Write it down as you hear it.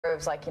It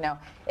was like, you know,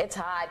 it's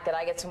hot, could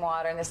I get some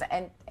water? And this,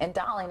 and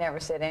Dolly never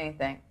said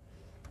anything.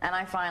 And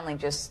I finally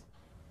just,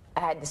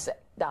 I had to say,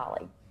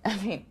 Dolly, I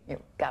mean,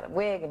 you've got a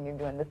wig and you're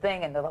doing the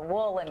thing and the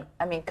wool and,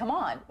 I mean, come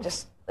on,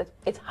 just,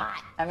 it's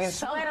hot. I mean,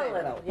 sweat a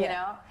little, you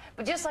know?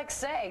 But just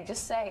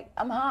say,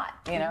 I'm hot,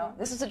 you know?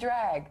 This is a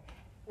drag.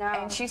 No.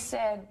 And she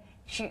said,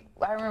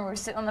 I remember we were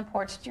sitting on the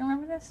porch. Do you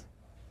remember this?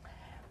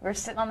 We were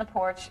sitting on the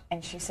porch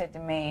and she said to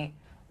me,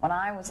 when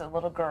I was a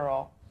little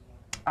girl,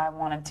 I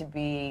wanted to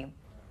be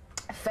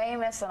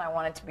famous and I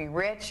wanted to be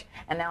rich,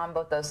 and now I'm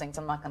both those things.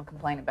 I'm not going to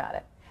complain about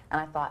it.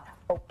 And I thought,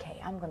 okay,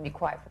 I'm going to be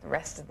quiet for the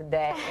rest of the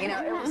day. You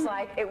know, it was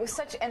like, it was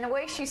such, and the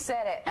way she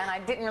said it, and I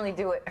didn't really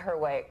do it her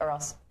way, or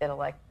else it'll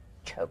like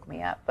choke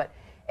me up. But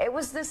it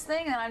was this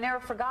thing that I never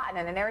forgotten,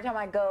 and every time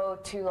I go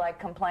to like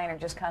complain or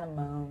just kind of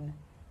moan,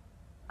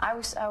 I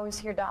always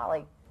hear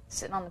Dolly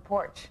sitting on the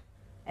porch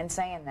and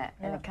saying that,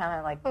 and it kind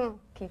of like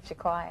keeps you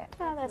quiet.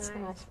 Oh, that's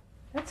nice.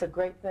 That's a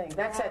great thing.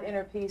 That's that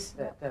inner peace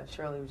that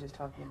Shirley was just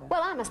talking about.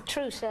 Well, I'm a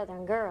true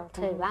Southern girl,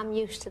 too. I'm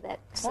used to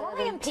that Southern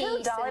Well, I am too,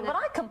 peace. Dolly, but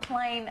I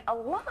complain a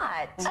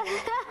lot. Well,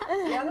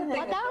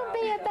 don't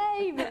be a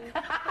baby.